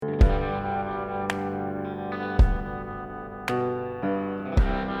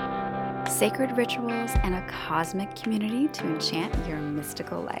sacred rituals, and a cosmic community to enchant your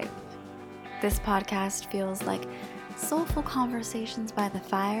mystical life. This podcast feels like soulful conversations by the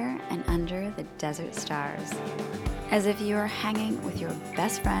fire and under the desert stars, as if you are hanging with your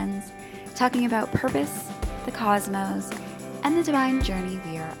best friends, talking about purpose, the cosmos, and the divine journey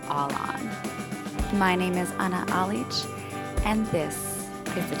we are all on. My name is Anna Alich, and this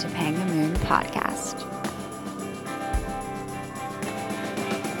is the Topanga Moon Podcast.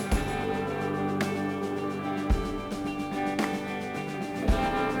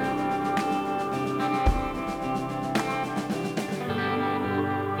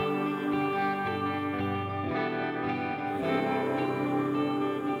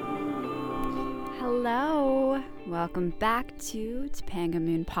 Hello, welcome back to Topanga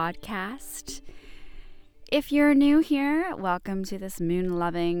Moon Podcast. If you're new here, welcome to this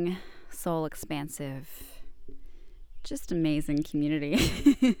moon-loving, soul-expansive, just amazing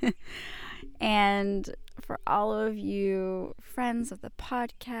community. And for all of you friends of the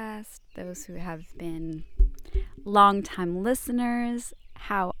podcast, those who have been longtime listeners,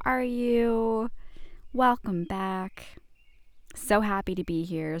 how are you? Welcome back. So happy to be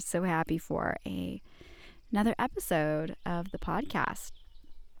here. So happy for another episode of the podcast.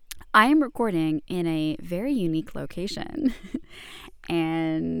 I am recording in a very unique location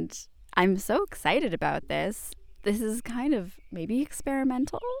and I'm so excited about this. This is kind of maybe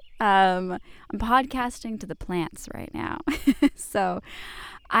experimental. I'm podcasting to the plants right now. So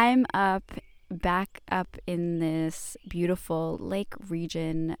I'm back up in this beautiful lake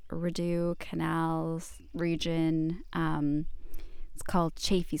region, Rideau Canals region. It's called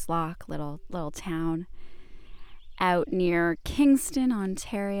Chaffee's Lock, little town out near Kingston,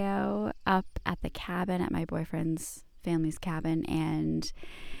 Ontario, up at the cabin, at my boyfriend's family's cabin. And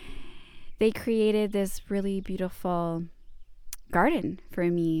they created this really beautiful garden for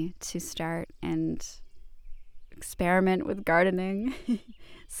me to start and experiment with gardening.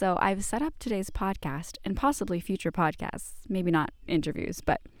 So I've set up today's podcast and possibly future podcasts, maybe not interviews,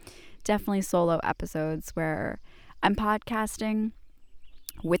 but definitely solo episodes where I'm podcasting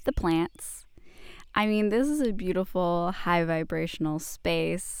with the plants. I mean, this is a beautiful, high vibrational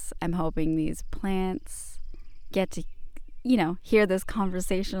space. I'm hoping these plants get to, hear this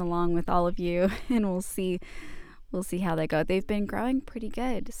conversation along with all of you, and we'll see how they go. They've been growing pretty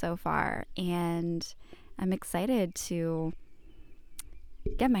good so far, and I'm excited to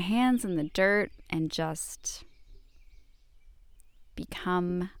get my hands in the dirt and just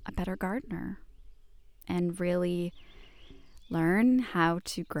become a better gardener and really learn how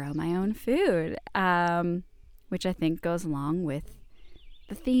to grow my own food, which I think goes along with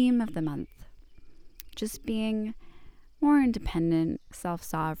the theme of the month. Just being more independent,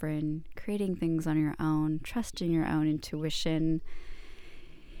 self-sovereign, creating things on your own, trusting your own intuition,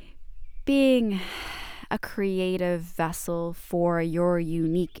 being a creative vessel for your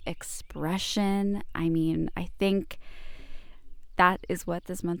unique expression. I mean, I think that is what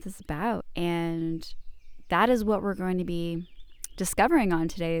this month is about, and that is what we're going to be discovering on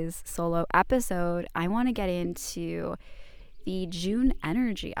today's solo episode. I want to get into the June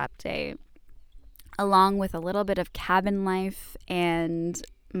energy update, along with a little bit of cabin life and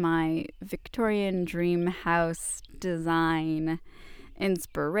my Victorian dream house design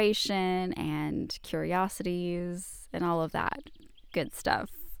inspiration and curiosities and all of that good stuff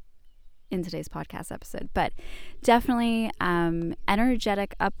in today's podcast episode. But definitely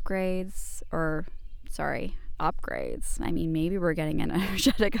energetic upgrades. I mean, maybe we're getting an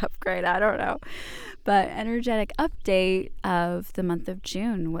energetic upgrade. I don't know. But energetic update of the month of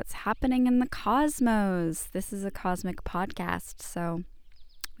June. What's happening in the cosmos? This is a cosmic podcast, so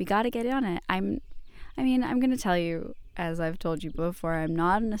we got to get on it. I'm going to tell you, as I've told you before, I'm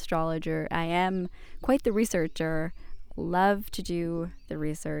not an astrologer. I am quite the researcher. Love to do the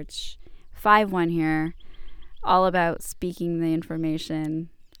research. 5-1 here. All about speaking the information,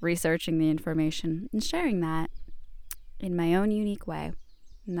 researching the information, and sharing that in my own unique way.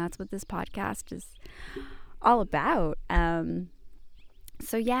 And that's what this podcast is all about.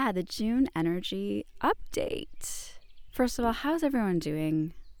 So yeah, the June energy update. First of all, how's everyone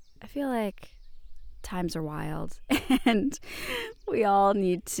doing? I feel like times are wild and we all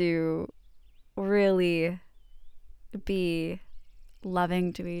need to really be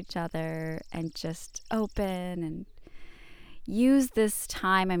loving to each other and just open and use this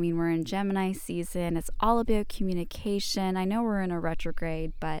time. I mean, we're in Gemini season. It's all about communication. I know we're in a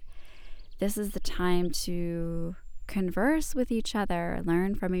retrograde, but this is the time to converse with each other,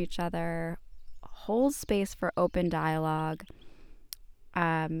 learn from each other, hold space for open dialogue.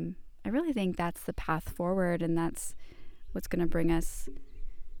 I really think that's the path forward, and that's what's going to bring us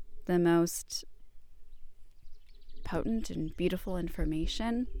the most potent and beautiful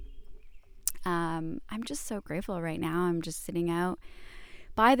information. I'm just so grateful right now. I'm just sitting out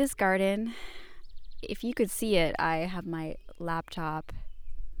by this garden. If you could see it, I have my laptop,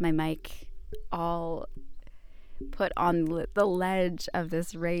 my mic, all put on the ledge of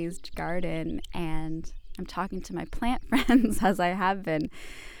this raised garden, and I'm talking to my plant friends, as I have been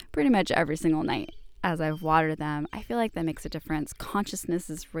pretty much every single night as I've watered them. I feel like that makes a difference. Consciousness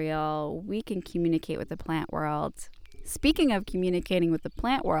is real. We can communicate with the plant world. Speaking of communicating with the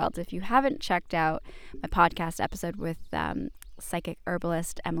plant world, if you haven't checked out my podcast episode with psychic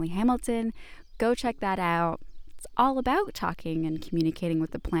herbalist Emily Hamilton, go check that out. It's all about talking and communicating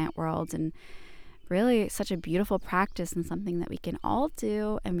with the plant world, and really such a beautiful practice and something that we can all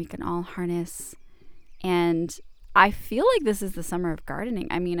do and we can all harness. And I feel like this is the summer of gardening.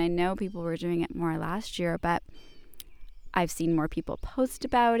 I mean, I know people were doing it more last year, but I've seen more people post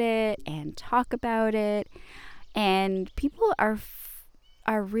about it and talk about it. And people are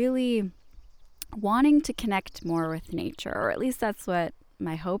really wanting to connect more with nature, or at least that's what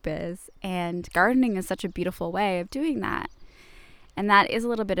my hope is. And gardening is such a beautiful way of doing that. And that is a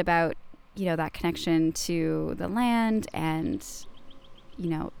little bit about, that connection to the land and,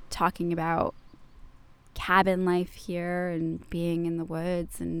 talking about cabin life here and being in the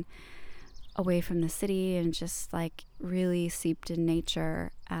woods and away from the city and just like really seeped in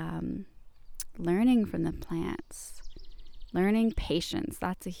nature. Learning from the plants, learning patience.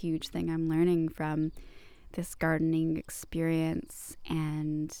 That's a huge thing I'm learning from this gardening experience.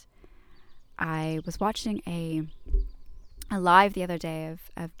 And I was watching a live the other day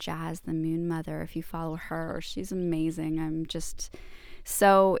of Jazz, the Moon Mother. If you follow her, she's amazing. I'm just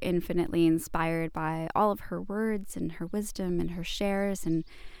so infinitely inspired by all of her words and her wisdom and her shares. And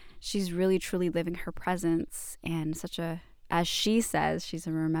she's really, truly living her presence. And as she says, she's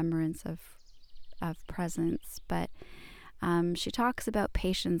a remembrance of presence, but she talks about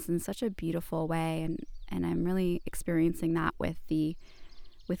patience in such a beautiful way, and I'm really experiencing that with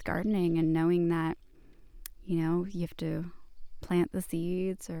gardening, and knowing that you have to plant the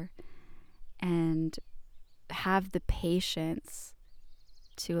seeds and have the patience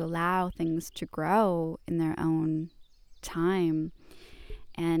to allow things to grow in their own time.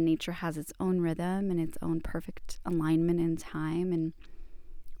 And nature has its own rhythm and its own perfect alignment in time, and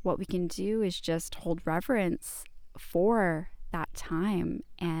what we can do is just hold reverence for that time.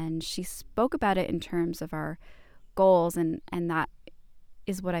 And she spoke about it in terms of our goals, and that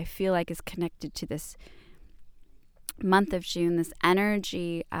is what I feel like is connected to this month of June, this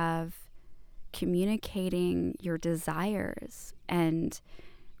energy of communicating your desires and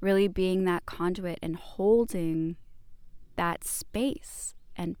really being that conduit and holding that space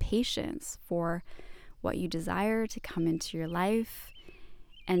and patience for what you desire to come into your life.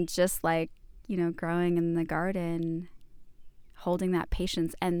 And just like, growing in the garden, holding that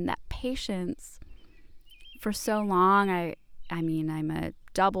patience. And that patience, for so long, I mean, I'm a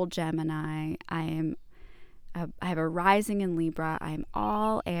double Gemini. I have a rising in Libra. I am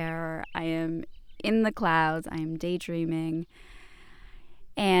all air. I am in the clouds. I am daydreaming.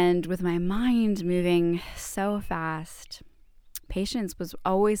 And with my mind moving so fast, patience was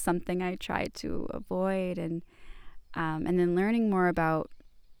always something I tried to avoid. And then learning more about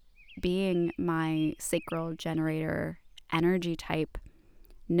being my sacral generator energy type,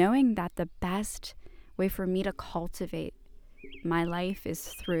 knowing that the best way for me to cultivate my life is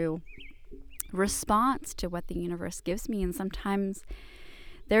through response to what the universe gives me. And sometimes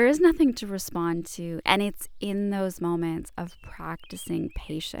there is nothing to respond to. And it's in those moments of practicing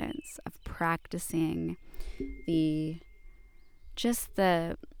patience, of practicing the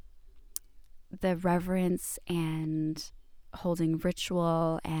reverence and holding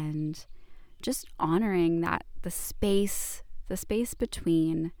ritual and just honoring that the space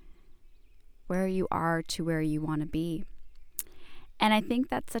between where you are to where you want to be. And I think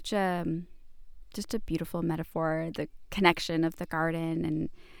that's such just a beautiful metaphor, the connection of the garden. And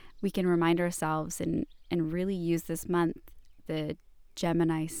we can remind ourselves and really use this month, the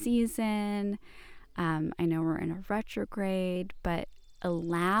Gemini season. I know we're in a retrograde, but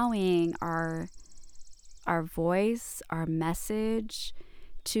allowing our voice, our message,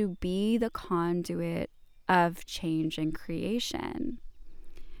 to be the conduit of change and creation.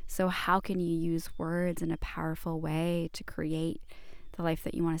 So how can you use words in a powerful way to create the life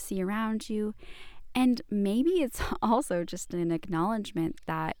that you want to see around you? And maybe it's also just an acknowledgement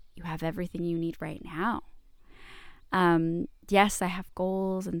that you have everything you need right now. Yes, I have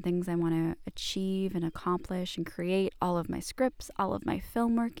goals and things I want to achieve and accomplish and create, all of my scripts, all of my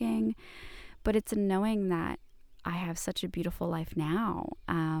film working, but it's a knowing that I have such a beautiful life now.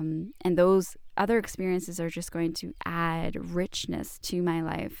 And those other experiences are just going to add richness to my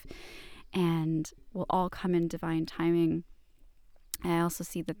life and will all come in divine timing. I also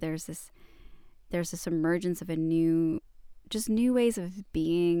see that there's this emergence of new ways of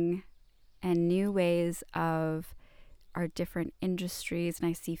being and new ways of our different industries. And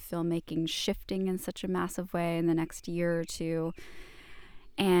I see filmmaking shifting in such a massive way in the next year or two.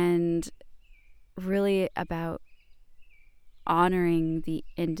 And really about honoring the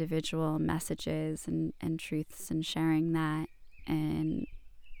individual messages and truths and sharing that in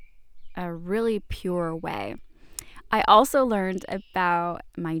a really pure way. I also learned about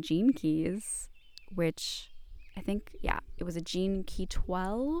my gene keys, which I think, it was a gene key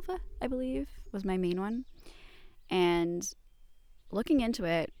 12, I believe, was my main one. And looking into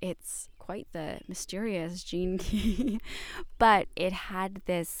it, it's quite the mysterious gene key, but it had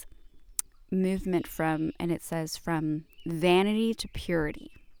this movement from vanity to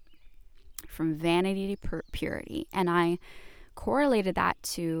purity. From vanity to purity. And I correlated that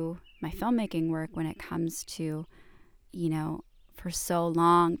to my filmmaking work when it comes to, for so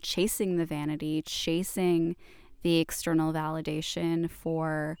long chasing the vanity, chasing the external validation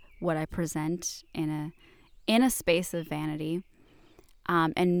for what I present in a space of vanity,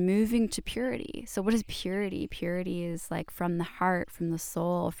 and moving to purity. So what is purity? Purity is like from the heart, from the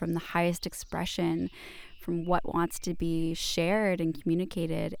soul, from the highest expression, from what wants to be shared and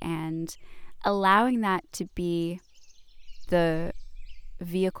communicated, and allowing that to be the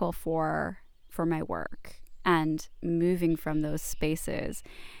vehicle for my work and moving from those spaces.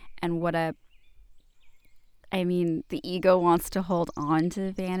 And the ego wants to hold on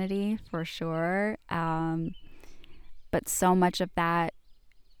to vanity for sure. But so much of that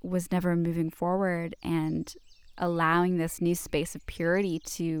was never moving forward and allowing this new space of purity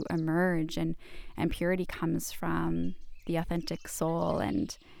to emerge. And purity comes from the authentic soul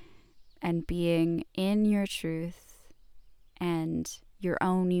and being in your truth and your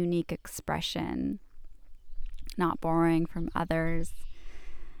own unique expression, not borrowing from others,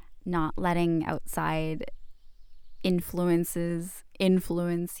 not letting outside influences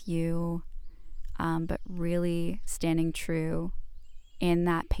influence you, but really standing true in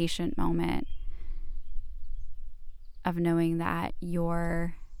that patient moment of knowing that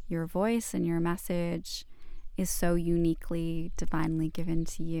your voice and your message is so uniquely, divinely given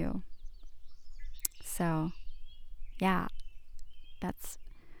to you. So, that's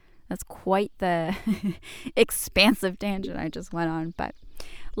quite the expansive tangent I just went on. But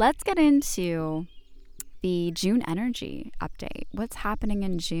let's get into the June energy update. What's happening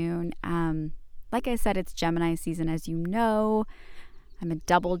in June? Like I said, it's Gemini season, as you know. I'm a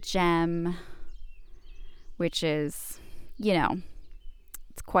double gem, which is,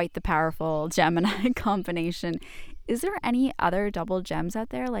 it's quite the powerful Gemini combination. Is there any other double gems out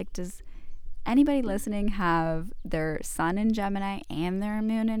there? Like, does anybody listening have their sun in Gemini and their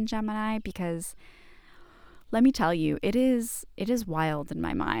moon in Gemini? Because let me tell you, it is wild in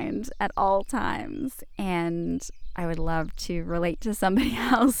my mind at all times. And I would love to relate to somebody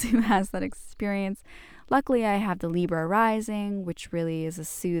else who has that experience. Luckily, I have the Libra rising, which really is a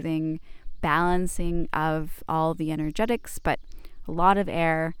soothing balancing of all the energetics, but a lot of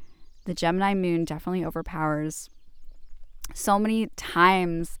air. The Gemini moon definitely overpowers. So many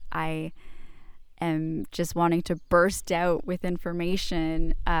times I am just wanting to burst out with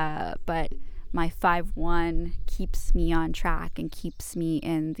information, but my 5-1 keeps me on track and keeps me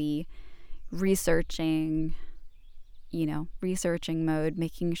in the researching mode,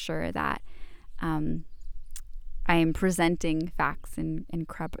 making sure that I am presenting facts in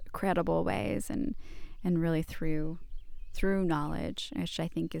credible ways and really through knowledge, which I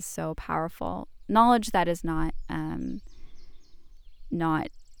think is so powerful. Knowledge that is not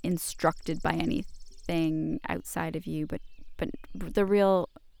instructed by anything outside of you, but the real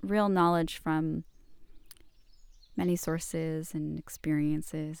knowledge from many sources and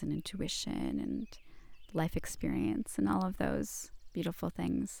experiences and intuition and life experience and all of those beautiful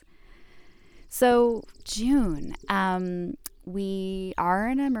things. So June, we are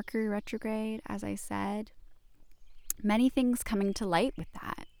in a Mercury retrograde, as I said. Many things coming to light with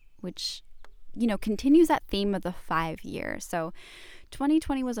that, which, continues that theme of the 5 year. So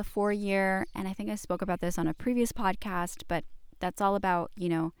 2020 was a 4-year, and I think I spoke about this on a previous podcast, but that's all about,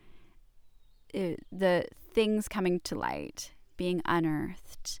 the things coming to light, being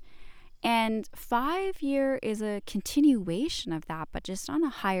unearthed. And 5-year is a continuation of that, but just on a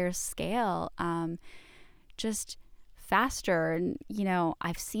higher scale, just faster. And,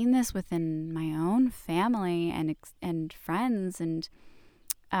 I've seen this within my own family and friends, and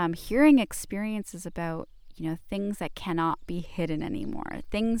hearing experiences about, things that cannot be hidden anymore,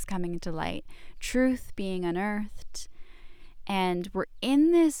 things coming to light, truth being unearthed. And we're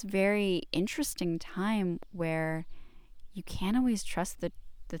in this very interesting time where you can't always trust the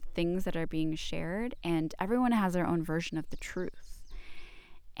things that are being shared, and everyone has their own version of the truth,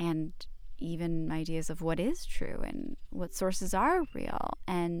 and even ideas of what is true and what sources are real.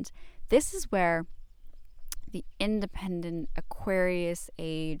 And this is where the independent Aquarius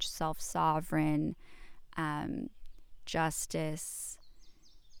age, self-sovereign, justice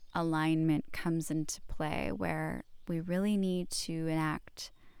alignment comes into play, where we really need to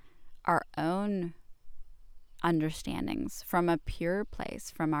enact our own understandings from a pure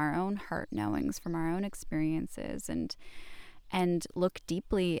place, from our own heart knowings, from our own experiences, and look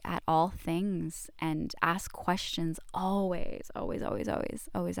deeply at all things and ask questions, always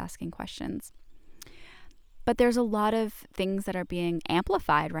asking questions. But there's a lot of things that are being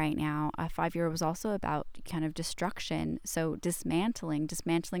amplified right now. 5 Year was also about kind of destruction. So dismantling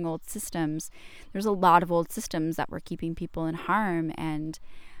old systems. There's a lot of old systems that were keeping people in harm and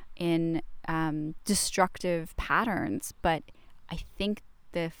in destructive patterns. But I think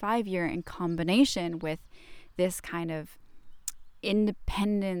the 5 Year, in combination with this kind of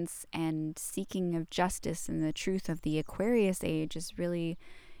independence and seeking of justice and the truth of the Aquarius age, is really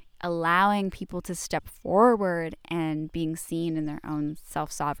allowing people to step forward and being seen in their own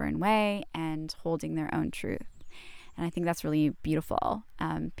self-sovereign way and holding their own truth. And I think that's really beautiful.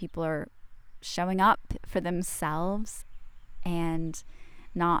 People are showing up for themselves and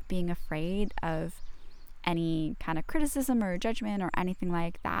not being afraid of any kind of criticism or judgment or anything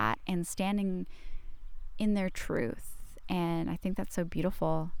like that, and standing in their truth. And I think that's so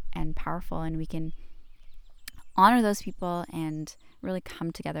beautiful and powerful, and we can honor those people and really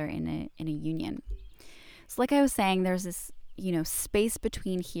come together in a union. So like I was saying, there's this, space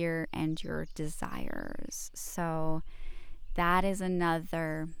between here and your desires. So that is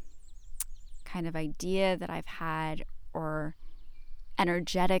another kind of idea that I've had, or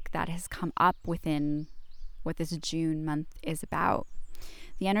energetic that has come up within what this June month is about.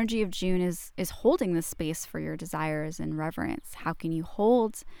 The energy of June is holding the space for your desires and reverence. How can you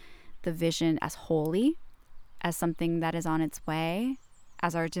hold the vision as holy, as something that is on its way,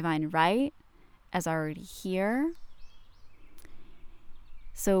 as our divine right, as already here?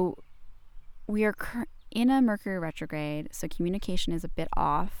 So we are in a Mercury retrograde, so communication is a bit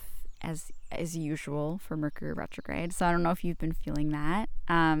off as usual for Mercury retrograde. So I don't know if you've been feeling that.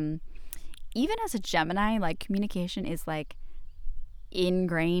 Even as a Gemini, like, communication is like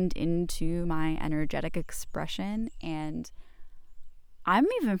ingrained into my energetic expression, and I'm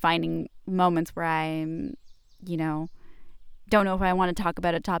even finding moments where I'm, don't know if I want to talk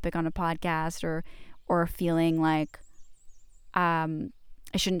about a topic on a podcast, or feeling like I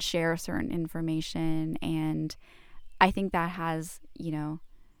shouldn't share certain information. And I think that has,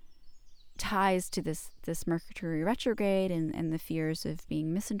 ties to this Mercury retrograde and the fears of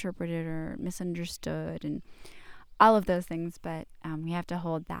being misinterpreted or misunderstood and all of those things. But we have to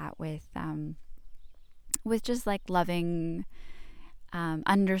hold that with just like loving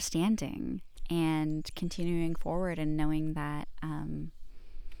understanding and continuing forward, and knowing that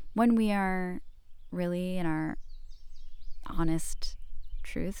when we are really in our honest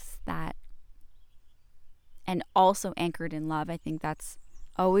truths, that, and also anchored in love, I think that's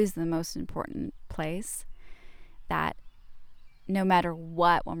always the most important place. That no matter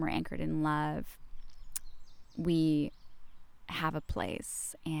what, when we're anchored in love, we have a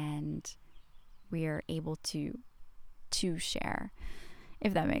place and we are able to share,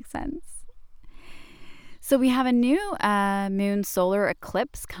 if that makes sense. So we have a new moon solar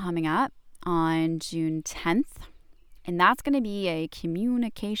eclipse coming up on June 10th. And that's going to be a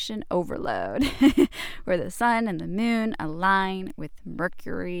communication overload where the sun and the moon align with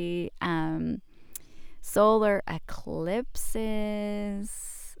Mercury. Solar eclipses.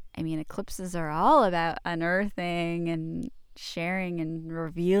 Eclipses are all about unearthing and sharing and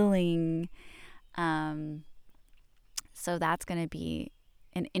revealing. So that's going to be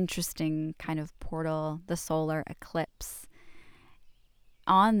an interesting kind of portal, the solar eclipse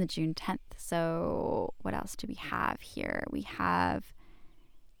on the June 10th. So what else do we have here? We have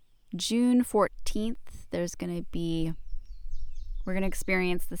June 14th. We're going to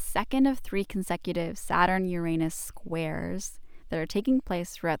experience the second of 3 consecutive Saturn-Uranus squares that are taking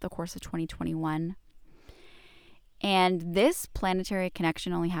place throughout the course of 2021. And this planetary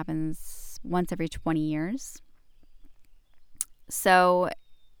connection only happens once every 20 years. So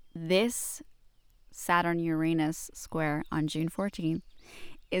this Saturn-Uranus square on June 14th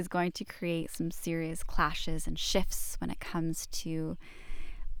is going to create some serious clashes and shifts when it comes to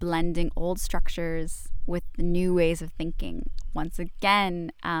blending old structures with new ways of thinking. Once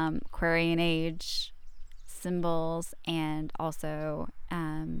again, Aquarian age symbols, and also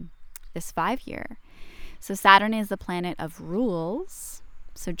this 5-year. So Saturn is the planet of rules.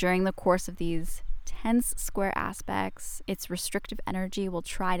 So during the course of these tense square aspects, its restrictive energy will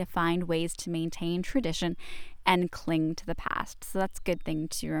try to find ways to maintain tradition and cling to the past. So that's a good thing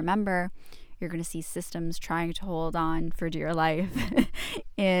to remember. You're going to see systems trying to hold on for dear life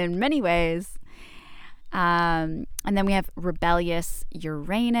in many ways. And then we have rebellious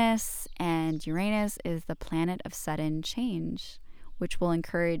Uranus, and Uranus is the planet of sudden change, which will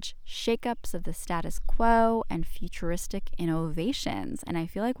encourage shakeups of the status quo and futuristic innovations. And I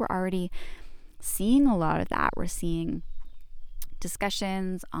feel like we're already seeing a lot of that. We're seeing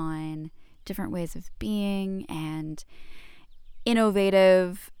discussions on different ways of being and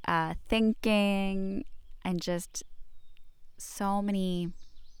innovative thinking, and just so many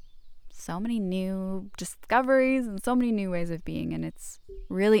new discoveries and so many new ways of being. And it's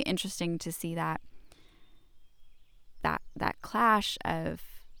really interesting to see that clash of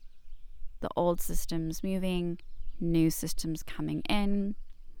the old systems moving, new systems coming in,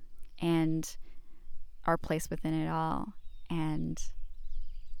 and our place within it all. And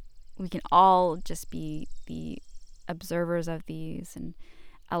we can all just be the observers of these and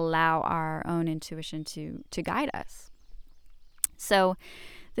allow our own intuition to guide us. So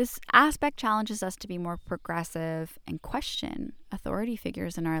this aspect challenges us to be more progressive and question authority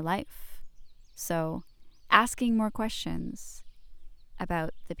figures in our life. So asking more questions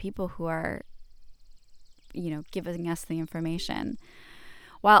about the people who are, giving us the information,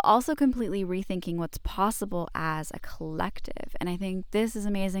 while also completely rethinking what's possible as a collective. And I think this is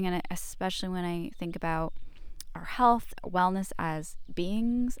amazing, and especially when I think about our health, wellness as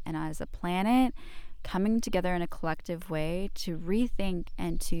beings and as a planet, coming together in a collective way to rethink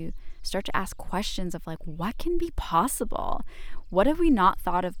and to start to ask questions of what can be possible? What have we not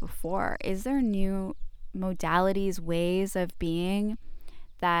thought of before? Is there new modalities, ways of being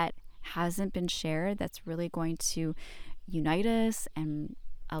that hasn't been shared that's really going to unite us and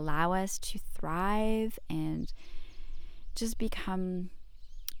allow us to thrive and just become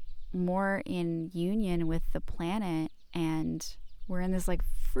more in union with the planet? And we're in this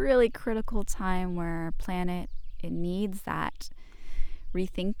really critical time where our planet, it needs that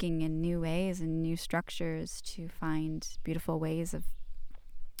rethinking in new ways and new structures to find beautiful ways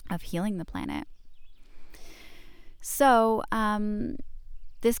of healing the planet. So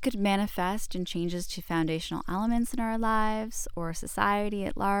this could manifest in changes to foundational elements in our lives or society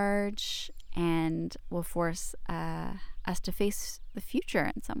at large, and will force us to face the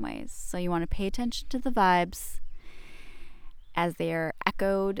future in some ways. So you want to pay attention to the vibes as they are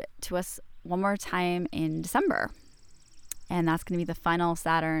echoed to us one more time in December. And that's going to be the final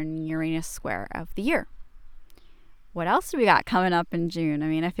Saturn-Uranus square of the year. What else do we got coming up in June? I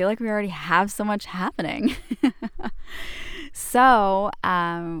mean, I feel like we already have so much happening. So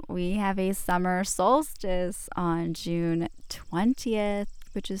we have a summer solstice on June 20th,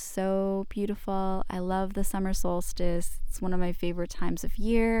 which is so beautiful. I love the summer solstice. It's one of my favorite times of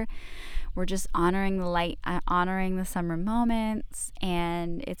year. We're just honoring the light, honoring the summer moments,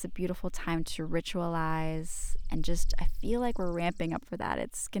 and it's a beautiful time to ritualize, and just I feel like we're ramping up for that.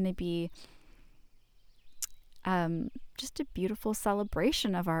 It's going to be just a beautiful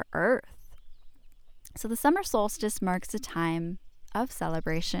celebration of our earth. So the summer solstice marks a time of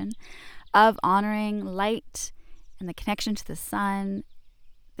celebration, of honoring light and the connection to the sun.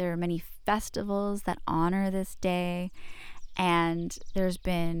 There are many festivals that honor this day, and there's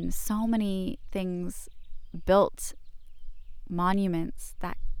been so many things built, monuments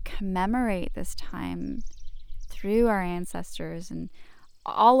that commemorate this time through our ancestors and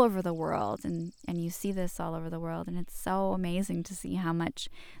all over the world, and you see this all over the world, and it's so amazing to see how much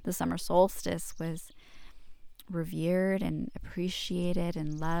the summer solstice was revered and appreciated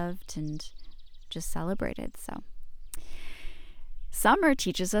and loved and just celebrated. So summer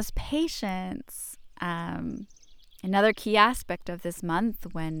teaches us patience. Another key aspect of this month,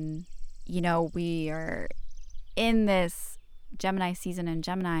 when we are in this Gemini season, and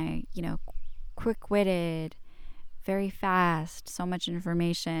Gemini, quick-witted, very fast, so much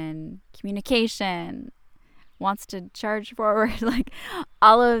information, communication, wants to charge forward,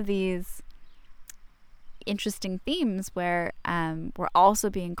 all of these interesting themes where we're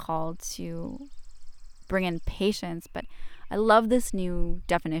also being called to bring in patience. But I love this new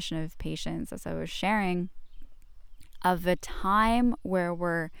definition of patience, as I was sharing, of a time where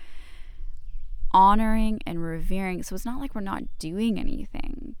we're honoring and revering. So it's not like we're not doing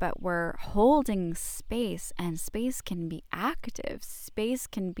anything, but we're holding space, and space can be active. Space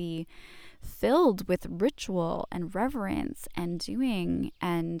can be filled with ritual and reverence and doing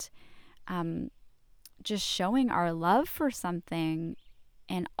and just showing our love for something.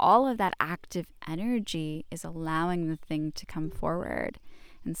 And all of that active energy is allowing the thing to come forward.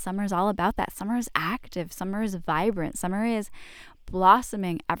 And summer is all about that. Summer is active. Summer is vibrant. Summer is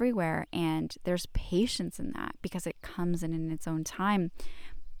blossoming everywhere. And there's patience in that because it comes in its own time.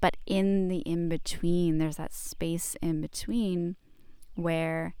 But in the in-between, there's that space in between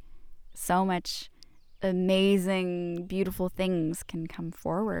where so much amazing, beautiful things can come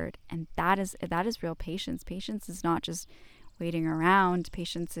forward. And that is real patience. Patience is not just waiting around.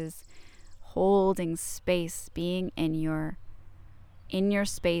 Patience is holding space, being in your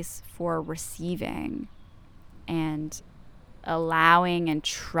space for receiving and allowing and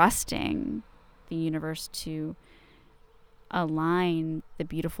trusting the universe to align the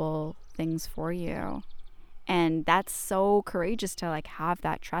beautiful things for you. And that's so courageous to like have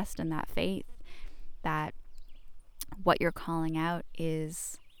that trust and that faith that what you're calling out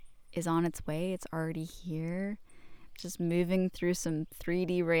is on its way. It's already here, just moving through some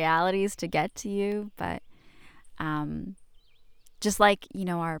 3D realities to get to you. But just like,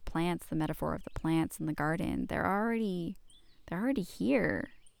 our plants, the metaphor of the plants in the garden, they're already here.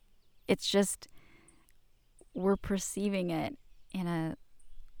 It's just we're perceiving it in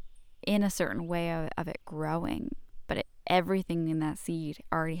a certain way of it growing. But everything in that seed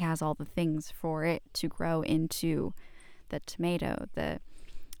already has all the things for it to grow into the tomato, the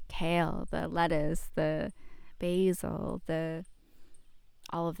kale, the lettuce, the basil,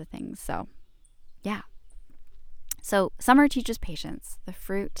 all of the things. So, yeah. So summer teaches patience. The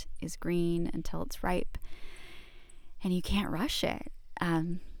fruit is green until it's ripe, and you can't rush it.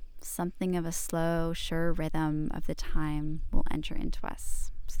 Something of a slow, sure rhythm of the time will enter into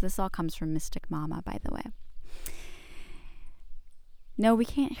us. So this all comes from Mystic Mama, by the way. No, we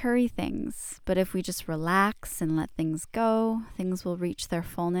can't hurry things, but if we just relax and let things go, things will reach their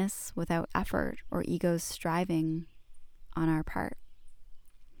fullness without effort or ego's striving on our part.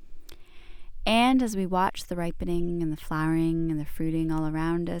 And as we watch the ripening and the flowering and the fruiting all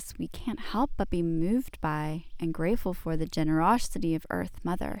around us, we can't help but be moved by and grateful for the generosity of Earth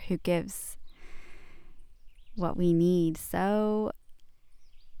Mother, who gives what we need so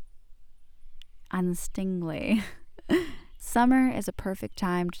unstingly. Summer is a perfect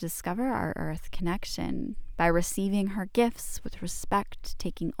time to discover our Earth connection by receiving her gifts with respect,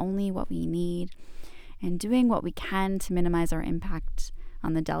 taking only what we need, and doing what we can to minimize our impact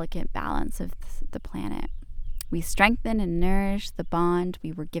on the delicate balance of the planet. We strengthen and nourish the bond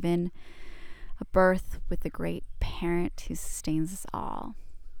we were given a birth with the great parent who sustains us all.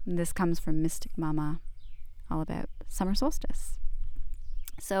 And this comes from Mystic Mama, all about summer solstice.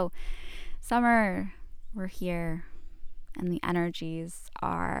 So summer, we're here, and the energies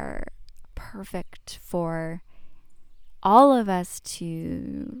are perfect for all of us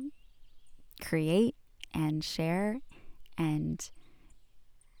to create and share and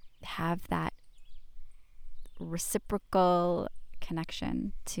have that reciprocal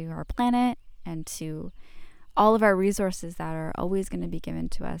connection to our planet and to all of our resources that are always going to be given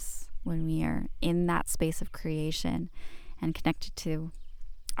to us when we are in that space of creation and connected to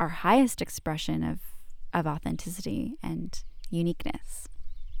our highest expression of authenticity and uniqueness.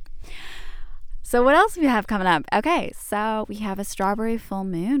 So what else do we have coming up? Okay, so we have a strawberry full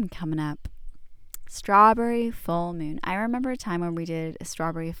moon coming up. Strawberry full moon. I remember a time when we did a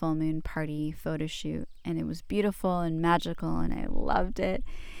strawberry full moon party photo shoot, and it was beautiful and magical, and I loved it.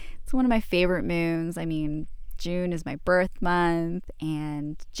 It's one of my favorite moons. I mean, June is my birth month,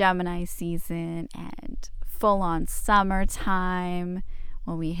 and Gemini season, and full-on summertime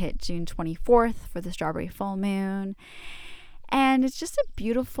when we hit June 24th for the strawberry full moon. And it's just a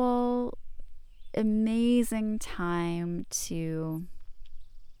beautiful, amazing time to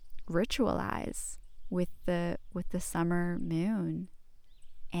ritualize with the summer moon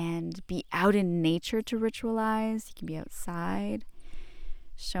and be out in nature to ritualize. You can be outside,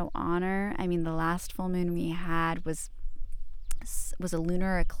 show honor. I mean, the last full moon we had was a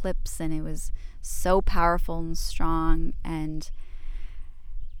lunar eclipse, and it was so powerful and strong, and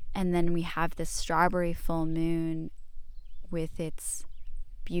then we have this strawberry full moon with its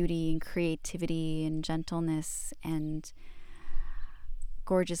beauty and creativity and gentleness and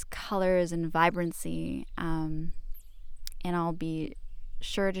gorgeous colors and vibrancy, and I'll be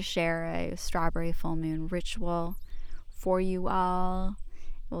sure to share a strawberry full moon ritual for you all.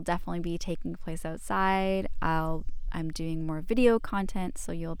 It will definitely be taking place outside. I'll I'm doing more video content,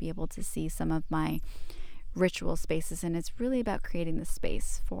 so you'll be able to see some of my ritual spaces, and it's really about creating the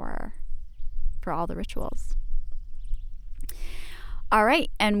space for all the rituals. All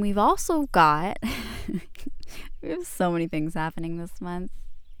right, and we've also got we have so many things happening this month.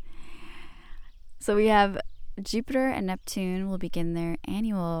 So we have Jupiter and Neptune will begin their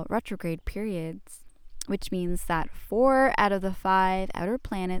annual retrograde periods, which means that 4 out of the 5 outer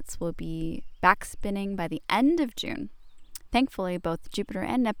planets will be back spinning by the end of June. Thankfully, both Jupiter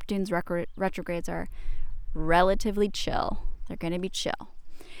and Neptune's retrogrades are relatively chill. They're going to be chill.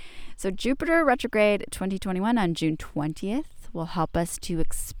 So Jupiter retrograde 2021 on June 20th will help us to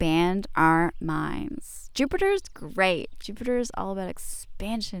expand our minds. Jupiter's great. Jupiter's all about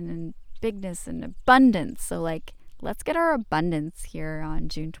expansion and bigness and abundance. So let's get our abundance here on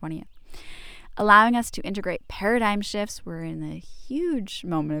June 20th. Allowing us to integrate paradigm shifts. We're in a huge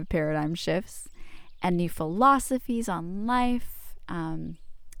moment of paradigm shifts and new philosophies on life.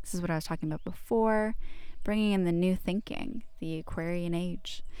 This is what I was talking about before. Bringing in the new thinking, the Aquarian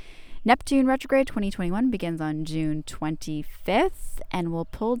age. Neptune retrograde 2021 begins on June 25th and will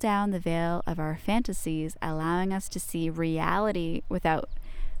pull down the veil of our fantasies, allowing us to see reality without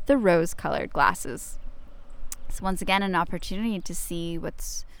the rose-colored glasses. So once again, an opportunity to see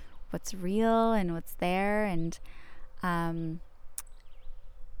what's real and what's there, and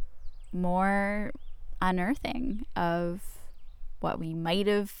more unearthing of what we might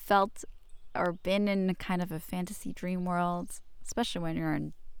have felt or been in kind of a fantasy dream world, especially when you're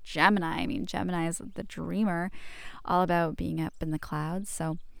in Gemini. I mean, Gemini is the dreamer, all about being up in the clouds.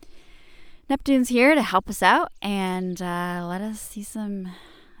 So Neptune's here to help us out and let us see some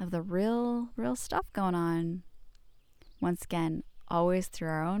of the real stuff going on. Once again, always through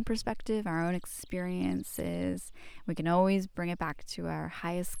our own perspective, our own experiences. We can always bring it back to our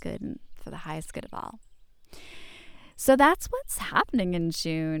highest good and for the highest good of all. So that's what's happening in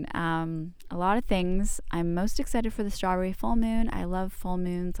June. A lot of things. I'm most excited for the strawberry full moon. I love full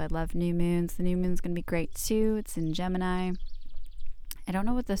moons. I love new moons. The new moon's going to be great too. It's in Gemini. I don't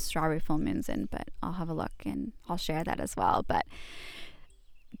know what the strawberry full moon's in, but I'll have a look and I'll share that as well. But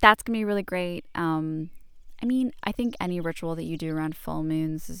that's going to be really great. I think any ritual that you do around full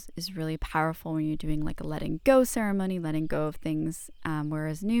moons is really powerful when you're doing like a letting go ceremony, letting go of things.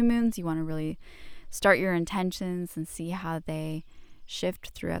 Whereas new moons, you want to really start your intentions and see how they shift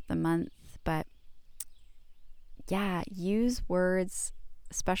throughout the month. But yeah, use words,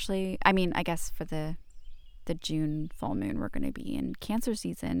 especially, I guess for the June full moon, we're going to be in Cancer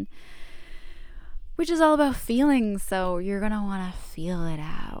season, which is all about feelings. So you're going to want to feel it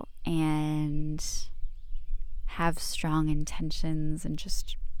out and have strong intentions and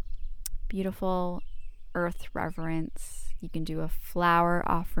just beautiful earth reverence. You can do a flower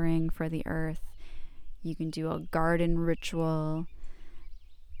offering for the earth. You can do a garden ritual,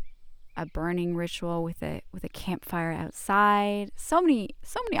 a burning ritual with a campfire outside. So many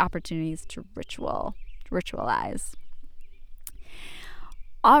opportunities to ritualize.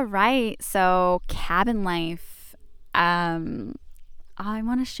 All right, so cabin life. I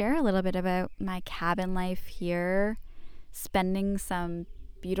want to share a little bit about my cabin life here, spending some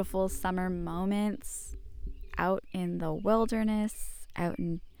beautiful summer moments out in the wilderness, out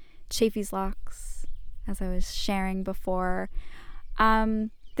in Chaffee's Locks, as I was sharing before.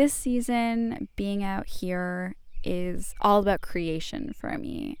 This season, being out here is all about creation for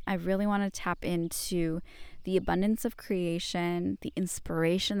me. I really want to tap into the abundance of creation, the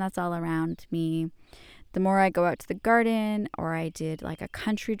inspiration that's all around me. The more I go out to the garden, or I did like a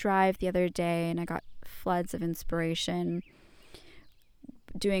country drive the other day and I got floods of inspiration,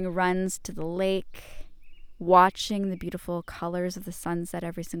 doing runs to the lake, watching the beautiful colors of the sunset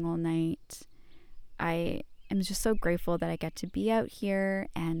every single night. I am just so grateful that I get to be out here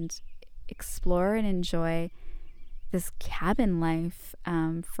and explore and enjoy this cabin life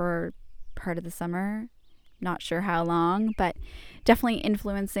for part of the summer. Not sure how long, but definitely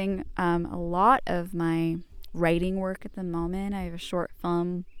influencing a lot of my writing work at the moment. I have a short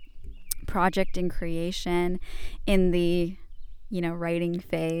film project in creation in the, writing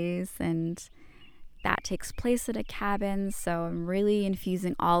phase, and that takes place at a cabin. So I'm really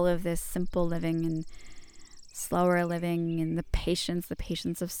infusing all of this simple living and slower living and the patience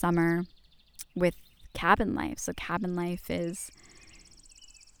of summer with cabin life. So cabin life is,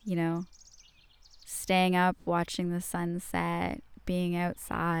 staying up, watching the sunset, being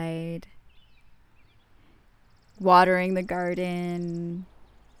outside, watering the garden,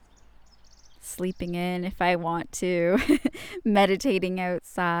 sleeping in if I want to, meditating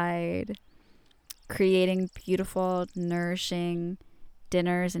outside, creating beautiful, nourishing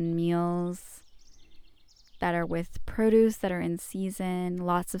dinners and meals, that are with produce that are in season,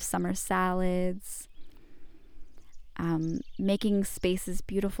 lots of summer salads, making spaces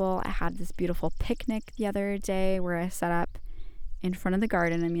beautiful. I had this beautiful picnic the other day where I set up in front of the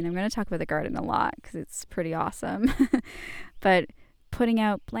garden. I mean, I'm going to talk about the garden a lot because it's pretty awesome. But putting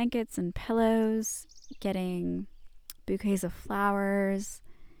out blankets and pillows, getting bouquets of flowers,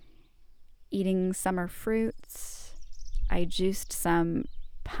 eating summer fruits. I juiced some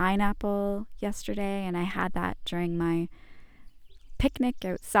pineapple yesterday, and I had that during my picnic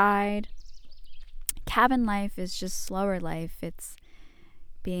outside. Cabin life is just slower life. It's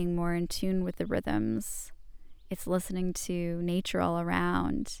being more in tune with the rhythms. It's listening to nature all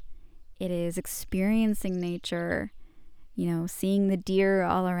around. It is experiencing nature, seeing the deer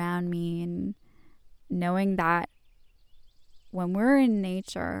all around me, and knowing that when we're in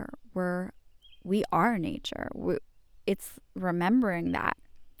nature, we are nature. It's remembering that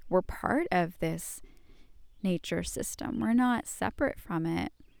we're part of this nature system. We're not separate from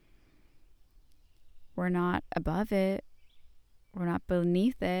it. We're not above it. We're not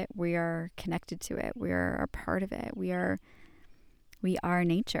beneath it. We are connected to it. We are a part of it. We are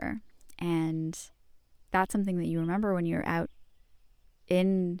nature. And that's something that you remember when you're out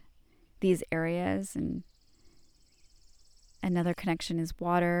in these areas. And another connection is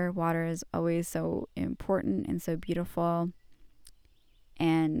water. Water is always so important and so beautiful.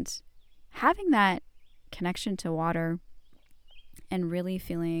 And having that connection to water and really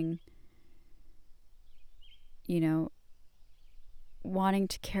feeling, wanting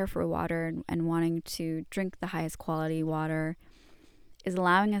to care for water and wanting to drink the highest quality water is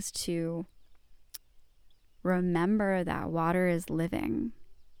allowing us to remember that water is living.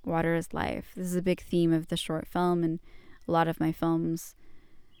 Water is life. This is a big theme of the short film and a lot of my films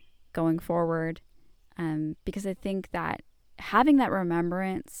going forward, because I think that having that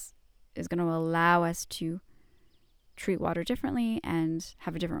remembrance is going to allow us to treat water differently and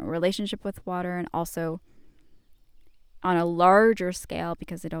have a different relationship with water, and also on a larger scale,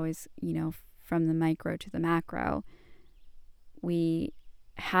 because it always, from the micro to the macro, we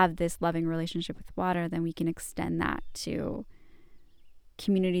have this loving relationship with water, then we can extend that to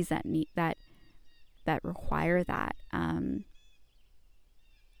communities that need that require that, and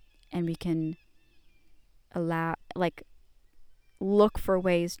we can look for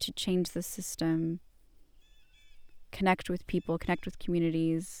ways to change the system, connect with people, connect with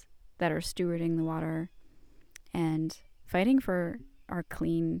communities that are stewarding the water and fighting for our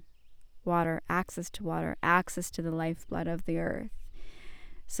clean water, access to the lifeblood of the earth.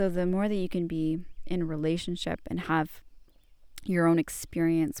 So the more that you can be in relationship and have your own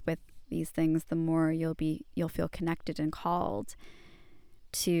experience with these things, the more you'll feel connected and called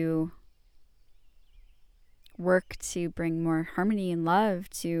to work to bring more harmony and love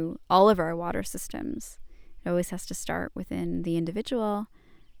to all of our water systems. It always has to start within the individual,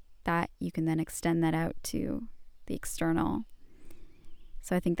 that you can then extend that out to the external.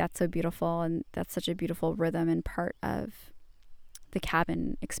 So I think that's so beautiful, and that's such a beautiful rhythm and part of the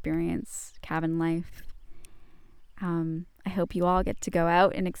cabin experience, cabin life. I hope you all get to go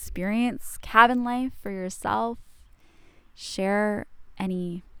out and experience cabin life for yourself. Share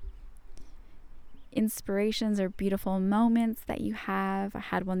any inspirations or beautiful moments that you have. I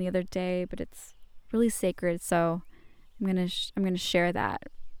had one the other day, but it's really sacred, so I'm gonna share that.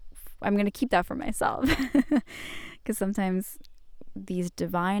 I'm gonna keep that for myself, because sometimes these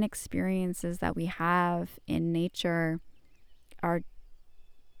divine experiences that we have in nature are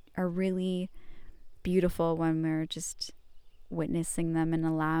really beautiful when we're just witnessing them and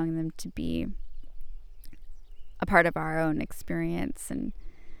allowing them to be a part of our own experience. And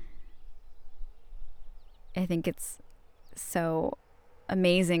I think it's so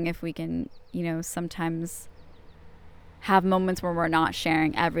amazing if we can, sometimes have moments where we're not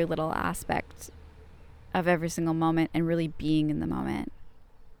sharing every little aspect of every single moment and really being in the moment.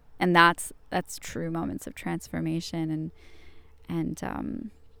 And that's true moments of transformation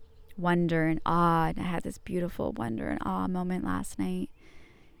and wonder and awe. And I had this beautiful wonder and awe moment last night,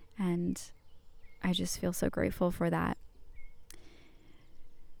 and I just feel so grateful for that.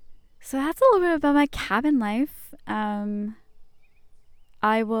 So that's a little bit about my cabin life. I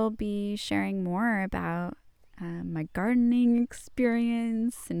will be sharing more about my gardening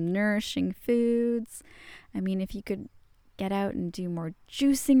experience and nourishing foods. I mean, if you could get out and do more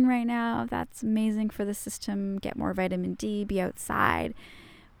juicing right now, that's amazing for the system. Get more vitamin D, be outside,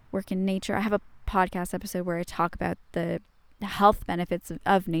 work in nature. I have a podcast episode where I talk about the health benefits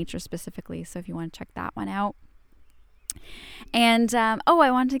of nature specifically, so if you want to check that one out. And I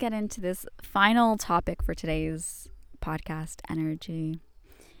wanted to get into this final topic for today's podcast, energy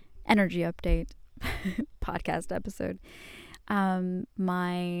update. podcast episode,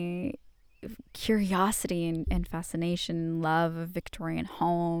 my curiosity and fascination and love of Victorian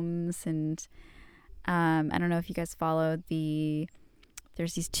homes. And I don't know if you guys follow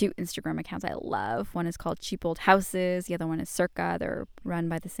there's these two Instagram accounts I love. One is called Cheap Old Houses. The other one is Circa. They're run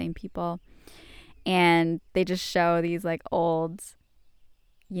by the same people. And they just show these like old,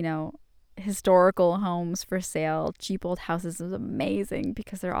 historical homes for sale. Cheap Old Houses is amazing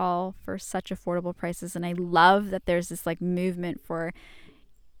because they're all for such affordable prices. And I love that there's this like movement for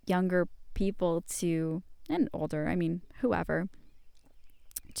younger people and older, whoever,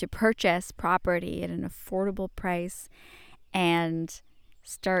 to purchase property at an affordable price and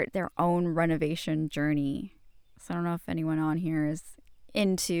start their own renovation journey. So I don't know if anyone on here is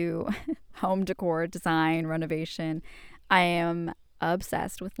into home decor, design, renovation. I am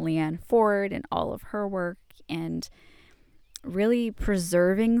obsessed with Leanne Ford and all of her work, and really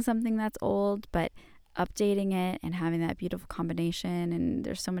preserving something that's old but updating it and having that beautiful combination. And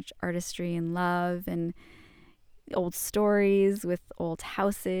there's so much artistry and love and old stories with old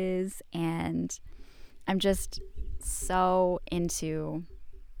houses, and I'm just so into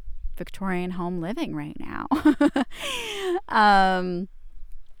Victorian home living right now.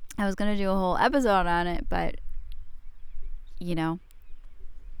 I was gonna do a whole episode on it, but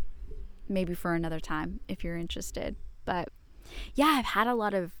maybe for another time if you're interested. But yeah, I've had a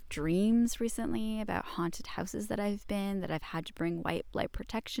lot of dreams recently about haunted houses that I've had to bring white light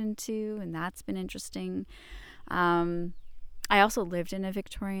protection to, and that's been interesting. I also lived in a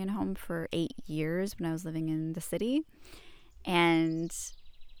Victorian home for 8 years when I was living in the city, and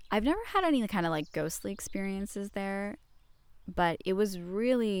I've never had any kind of like ghostly experiences there, but it was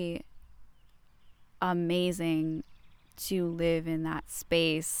really amazing to live in that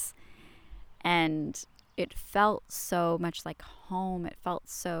space, and it felt so much like home. It felt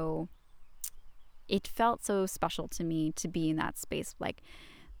so special to me to be in that space. Like,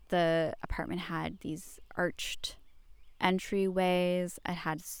 the apartment had these arched entryways. It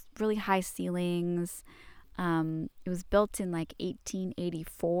had really high ceilings. It was built in like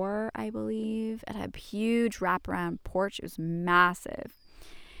 1884, I believe. It had a huge wraparound porch. It was massive.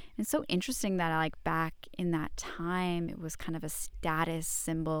 And it's so interesting that like back in that time, it was kind of a status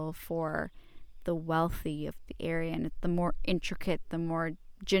symbol for the wealthy of the area. And the more intricate, the more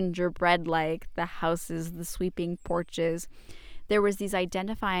gingerbread-like the houses, the sweeping porches. There was these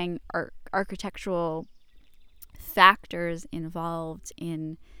identifying architectural factors involved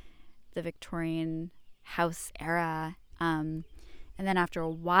in the Victorian house era. And then after a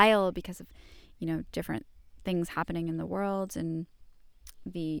while, because of, different things happening in the world, and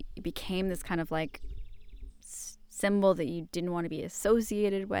it became this kind of like symbol that you didn't want to be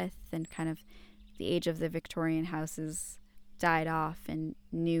associated with, and kind of the age of the Victorian houses died off and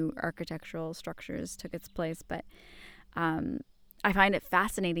new architectural structures took its place. But I find it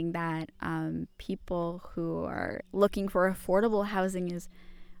fascinating that people who are looking for affordable housing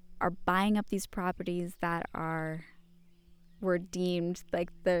are buying up these properties that were deemed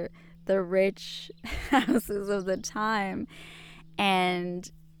like the rich houses of the time,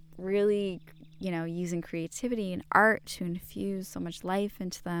 and really, using creativity and art to infuse so much life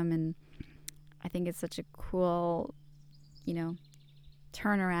into them. And I think it's such a cool,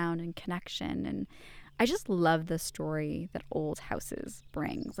 turnaround and connection. And I just love the story that old houses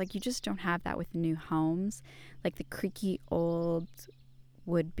brings. Like, you just don't have that with new homes. Like the creaky old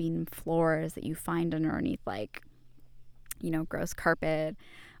wood beam floors that you find underneath, like, gross carpet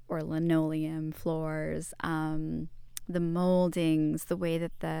or linoleum floors. The moldings, the way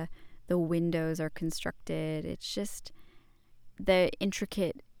that the windows are constructed. It's just the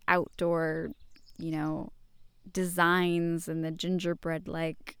intricate outdoor, designs, and the gingerbread,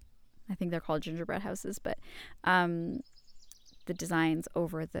 like, I think they're called gingerbread houses, but the designs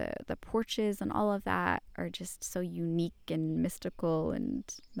over the porches and all of that are just so unique and mystical and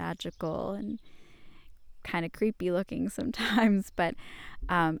magical and kind of creepy looking sometimes. But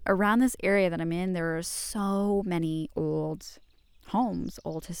around this area that I'm in, there are so many old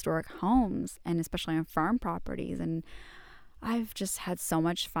historic homes, and especially on farm properties. And I've just had so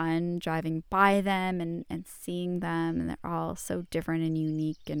much fun driving by them and seeing them, and they're all so different and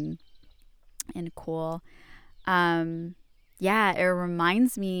unique and cool. It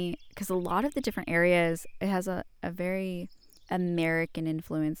reminds me, because a lot of the different areas, it has a very American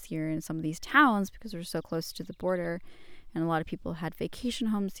influence here in some of these towns because we're so close to the border, and a lot of people had vacation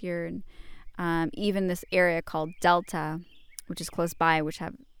homes here. And even this area called Delta, which is close by, which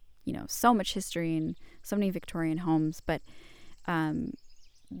have so much history and so many Victorian homes. But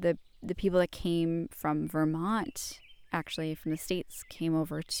the people that came from Vermont actually from the States came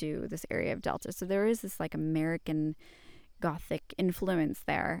over to this area of Delta. So there is this like American Gothic influence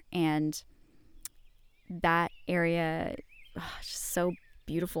there. And that area, just so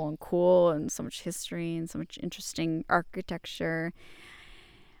beautiful and cool, and so much history and so much interesting architecture.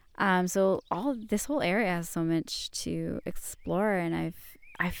 So this whole area has so much to explore, and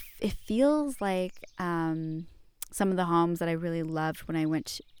it feels like some of the homes that I really loved when I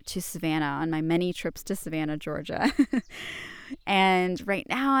went to Savannah on my many trips to Savannah, Georgia. And right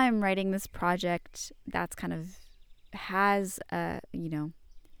now I'm writing this project that's kind of has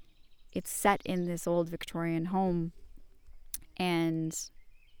it's set in this old Victorian home, and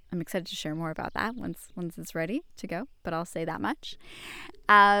I'm excited to share more about that once it's ready to go, but I'll say that much.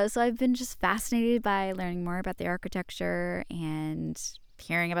 So I've been just fascinated by learning more about the architecture and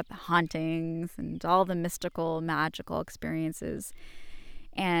hearing about the hauntings and all the mystical, magical experiences.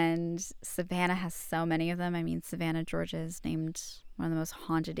 And Savannah has so many of them. I mean, Savannah, Georgia is named one of the most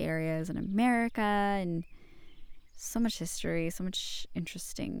haunted areas in America, and so much history, so much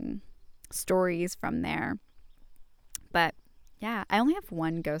interesting stories from there. But yeah, I only have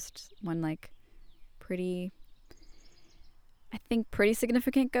one like pretty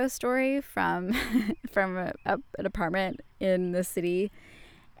significant ghost story from an apartment in the city.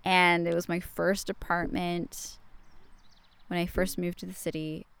 And it was my first apartment when I first moved to the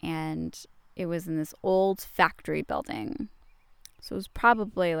city, and it was in this old factory building. So it was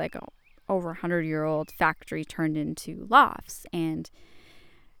probably like over 100-year-old factory turned into lofts, and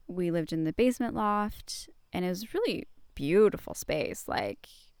we lived in the basement loft, and it was really beautiful space. Like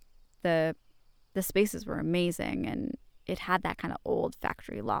the spaces were amazing, and it had that kind of old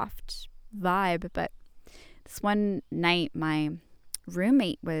factory loft vibe. But this one night my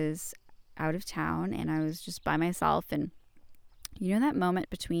roommate was out of town and I was just by myself, and you know that moment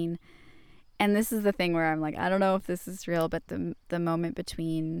between, and this is the thing where I'm like, I don't know if this is real, but the moment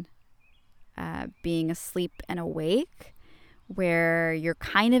between being asleep and awake, where you're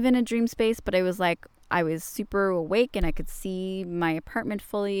kind of in a dream space, but I was like, I was super awake and I could see my apartment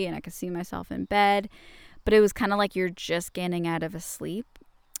fully and I could see myself in bed, but it was kind of like you're just getting out of a sleep.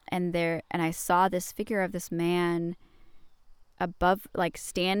 And I saw this figure of this man above, like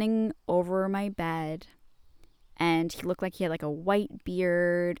standing over my bed, and he looked like he had like a white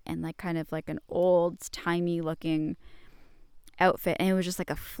beard and like kind of like an old timey looking outfit, and it was just like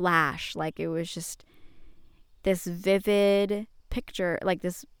a flash. Like it was just this vivid picture, like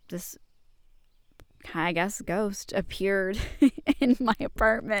this I guess ghost appeared in my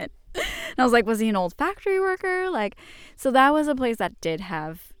apartment. And I was like, was he an old factory worker? Like, so that was a place that did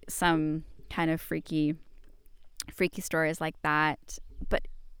have some kind of freaky stories like that. But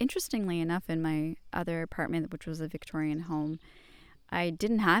interestingly enough, in my other apartment, which was a Victorian home, I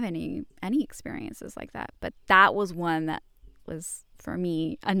didn't have any experiences like that. But that was one that was, for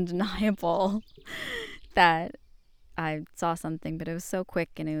me, undeniable, that I saw something, but it was so quick,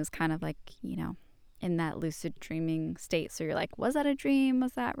 and it was kind of like, in that lucid dreaming state. So you're like, was that a dream?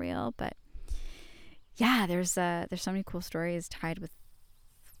 Was that real? But yeah, there's so many cool stories tied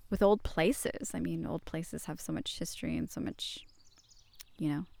with old places. I mean, old places have so much history and so much,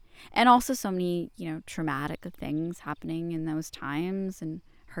 and also so many, traumatic things happening in those times and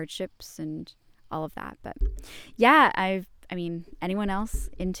hardships and all of that. But yeah, I mean, anyone else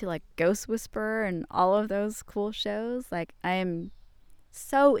into like Ghost Whisperer and all of those cool shows? Like, I am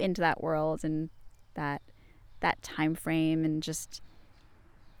so into that world and that time frame, and just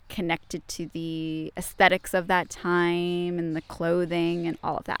connected to the aesthetics of that time and the clothing and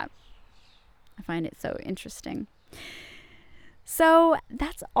all of that. I find it so interesting. So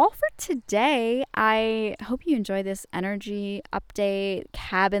that's all for today. I hope you enjoy this energy update,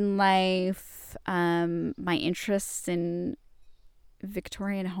 cabin life, my interests in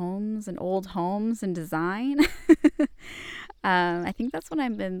Victorian homes and old homes and design. I think that's what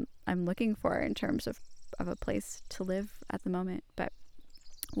I'm looking for in terms of a place to live at the moment. But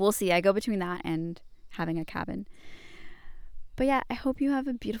we'll see. I go between that and having a cabin. But yeah, I hope you have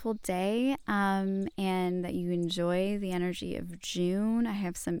a beautiful day, and that you enjoy the energy of June. I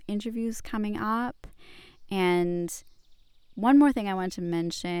have some interviews coming up. And one more thing I want to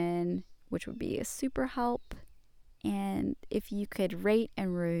mention, which would be a super help. And if you could rate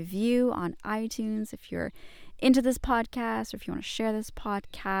and review on iTunes, if you're into this podcast, or if you want to share this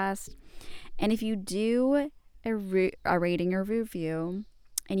podcast. And if you do a rating or review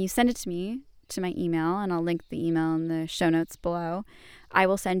and you send it to me, to my email, and I'll link the email in the show notes below, I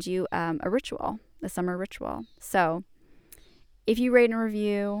will send you a summer ritual. So if you rate and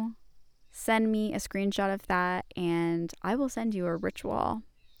review, send me a screenshot of that, and I will send you a ritual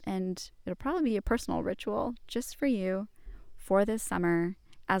and it'll probably be a personal ritual just for you for this summer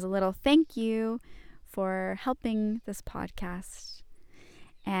as a little thank you for helping this podcast,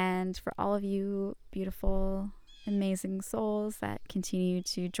 and for all of you beautiful, amazing souls that continue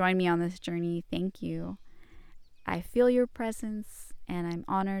to join me on this journey. Thank you. I feel your presence and I'm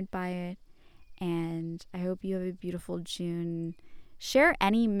honored by it, and I hope you have a beautiful June. Share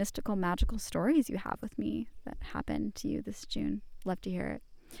any mystical, magical stories you have with me that happened to you this June. Love to hear it.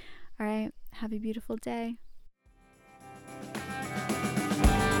 All right. Have a beautiful day.